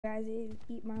Guys, it's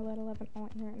Eat My Let 11 on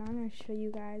here, and I'm going to show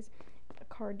you guys a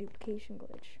car duplication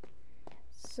glitch.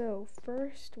 So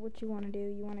first, what you want to do,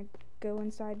 you want to go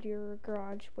inside your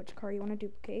garage, which car you want to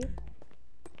duplicate.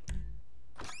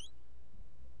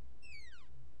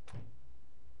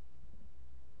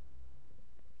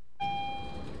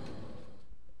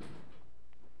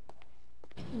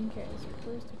 Okay, so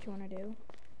first what you want to do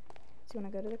is you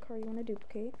want to go to the car you want to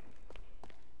duplicate.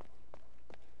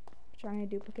 Trying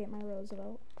to duplicate my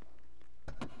Roosevelt.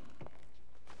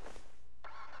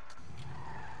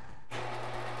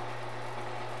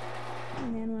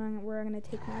 And then we're going to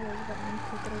take my Roosevelt and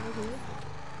take it over here.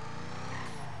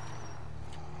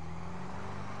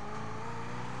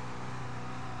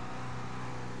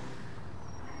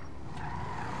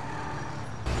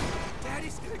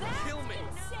 Daddy's gonna kill me!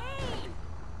 Insane!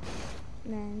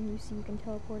 And then you see you can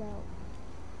teleport out.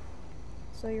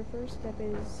 So your first step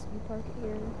is you park it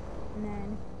here, and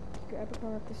then grab a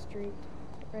car off the street,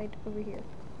 right over here.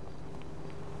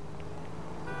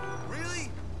 Really?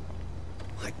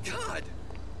 My God!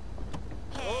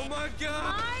 Oh my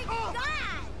God! My God!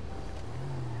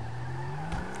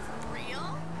 For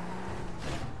real?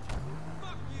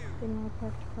 Fuck you! Then you want to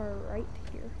park the car right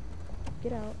here.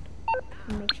 Get out,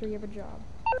 and make sure you have a job.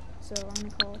 So I'm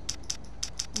gonna call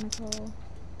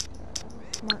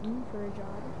Martin for a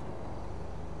job.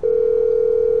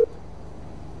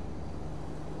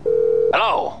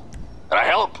 Hello, can I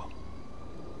help?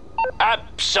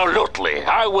 Absolutely,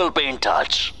 I will be in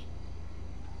touch.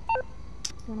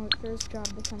 You want to wait for his job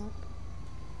to come up.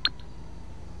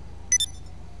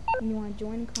 And you want to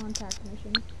join contact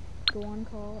mission. Go on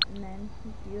call, and then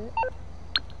you do it.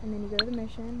 And then you go to the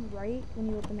mission. Right when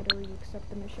you open the door, you accept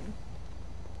the mission.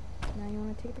 Now you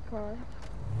want to take the car.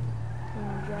 You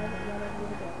want to drive it right over to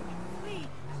the garage. Wait.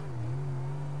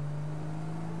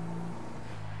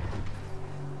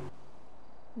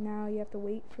 Now you have to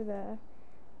wait for the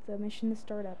mission to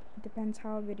start up. It depends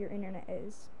how good your internet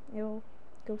is. It'll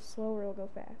go slow or it'll go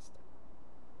fast.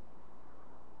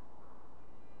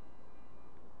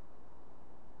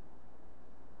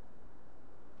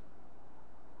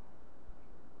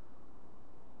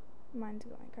 Mine's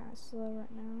going kind of slow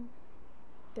right now.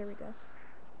 There we go.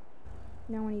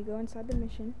 Now when you go inside the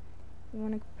mission, you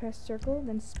want to press circle,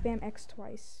 then spam X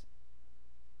twice.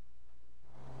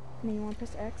 And then you want to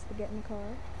press X to get in the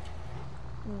car.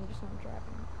 And then you just want to drive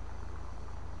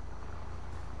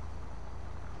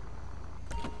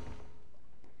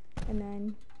in. And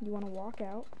then you want to walk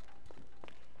out.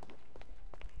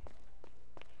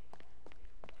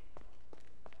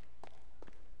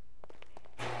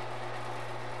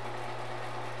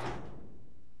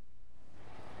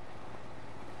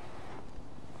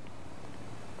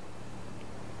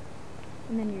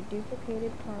 And then your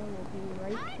duplicated car will be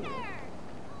right here.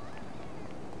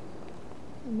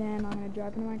 And then I'm going to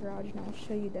drive into my garage and I'll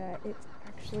show you that it's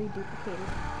actually duplicated.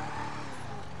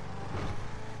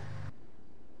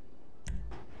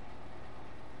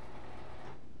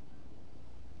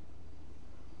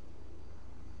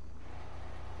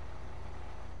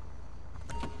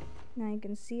 Now you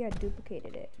can see I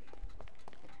duplicated it.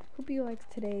 Hope you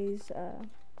liked today's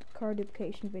car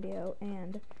duplication video,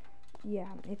 and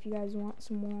yeah, if you guys want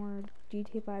some more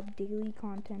GTA 5 daily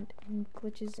content and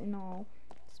glitches and all,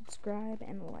 subscribe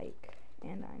and like,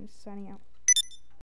 and I'm signing out.